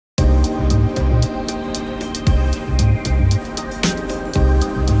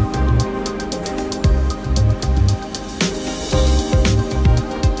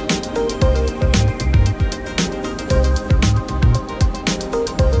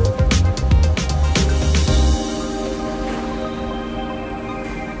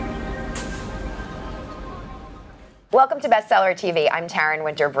Welcome to Bestseller TV. I'm Taryn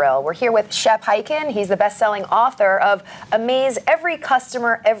Winter-Brill. We're here with Shep Hyken. He's the best-selling author of Amaze Every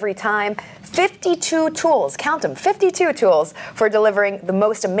Customer Every Time. 52 tools, count them, 52 tools for delivering the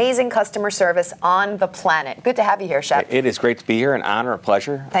most amazing customer service on the planet. Good to have you here, Shep. It is great to be here. An honor, a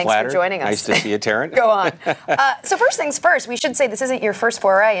pleasure. Thanks for joining us. Nice to see you, Taryn. Go on. So first things first, we should say this isn't your first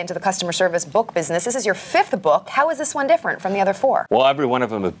foray into the customer service book business. This is your 5th book. How is this one different from the other 4? Well, every one of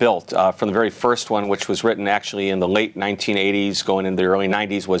them is built. From the very first one, which was written actually in the late 1980s, going into the early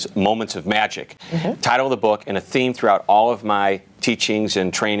 90s, was Moments of Magic. Title of the book and a theme throughout all of my teachings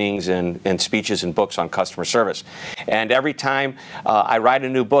and trainings and speeches and books on customer service. And every time I write a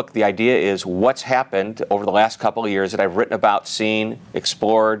new book, the idea is what's happened over the last couple of years that I've written about, seen,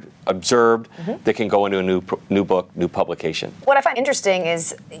 explored, observed, that can go into a new book, new publication. What I find interesting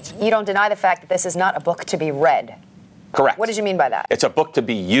is you don't deny the fact that this is not a book to be read. Correct. What did you mean by that? It's a book to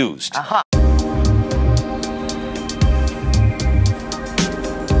be used. Aha.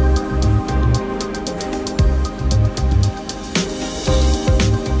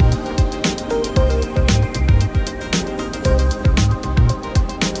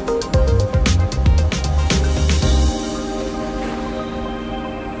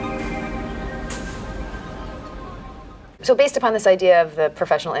 So based upon this idea of the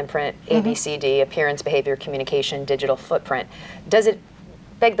professional imprint, ABCD, appearance, behavior, communication, digital footprint, does it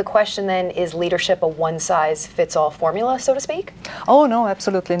beg the question then, is leadership a one-size-fits-all formula, so to speak? Oh, no,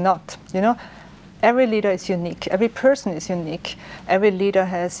 absolutely not. You know, every leader is unique. Every person is unique. Every leader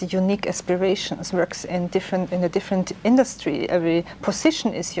has unique aspirations, works in a different industry. Every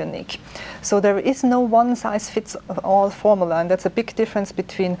position is unique. So there is no one-size-fits-all formula, and that's a big difference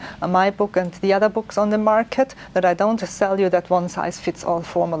between my book and the other books on the market, that I don't sell you that one-size-fits-all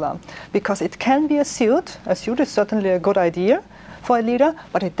formula. Because it can be a suit. A suit is certainly a good idea for a leader,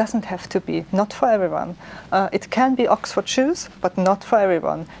 but it doesn't have to be, not for everyone. It can be Oxford shoes, but not for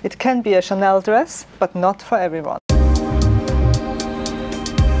everyone. It can be a Chanel dress, but not for everyone.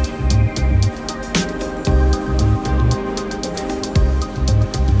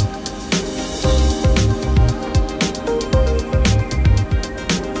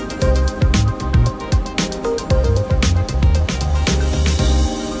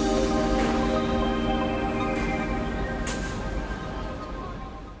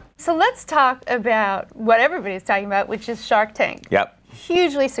 So let's talk about what everybody's talking about, which is Shark Tank. Yep.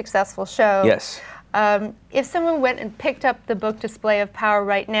 Hugely successful show. Yes. If someone went and picked up the book Display of Power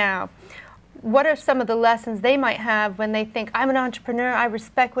right now, what are some of the lessons they might have when they think, I'm an entrepreneur, I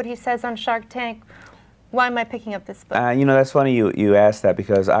respect what he says on Shark Tank, why am I picking up this book? You know, that's funny you asked that,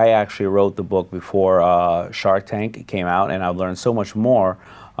 because I actually wrote the book before Shark Tank came out, and I've learned so much more.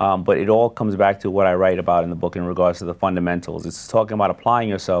 But it all comes back to what I write about in the book in regards to the fundamentals. It's talking about applying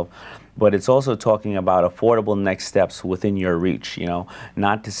yourself, but it's also talking about affordable next steps within your reach, you know,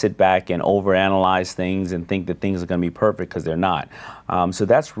 not to sit back and overanalyze things and think that things are going to be perfect, because they're not. So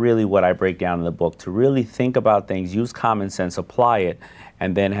that's really what I break down in the book, to really think about things, use common sense, apply it,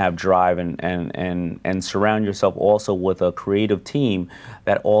 and then have drive and surround yourself also with a creative team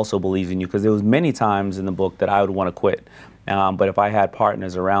that also believes in you. Because there was many times in the book that I would want to quit. But if I had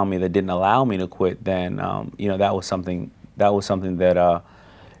partners around me that didn't allow me to quit, then you know, that was something that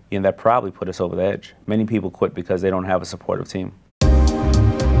you know, that probably put us over the edge. Many people quit because they don't have a supportive team.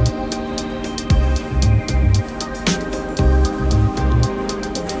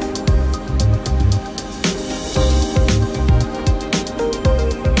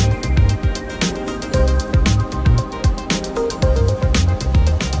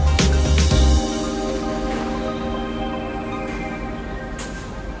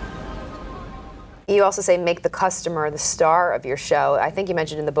 You also say make the customer the star of your show. I think you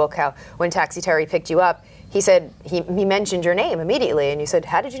mentioned in the book how when Taxi Terry picked you up, he said he mentioned your name immediately, and you said,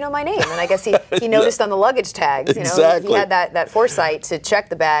 "How did you know my name?" And I guess he noticed on the luggage tags. You know, exactly. He had that foresight to check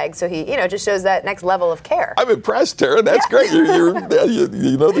the bag, so he just shows that next level of care. I'm impressed, Tara. That's great. You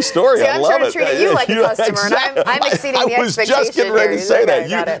know the story. See, I I'm love sort of it. treating you like a customer, and I'm exceeding the expectation. I was just getting ready to say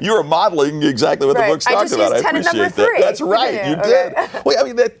that. You were modeling exactly what the book's talking about. I appreciate that. That's right. You did. Well, I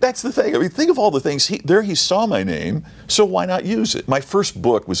mean, that's the thing. I mean, think of all the things. He saw my name, so why not use it? My first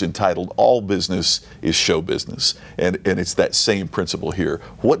book was entitled "All Business is Show Business." And it's that same principle here.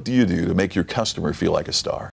 What do you do to make your customer feel like a star?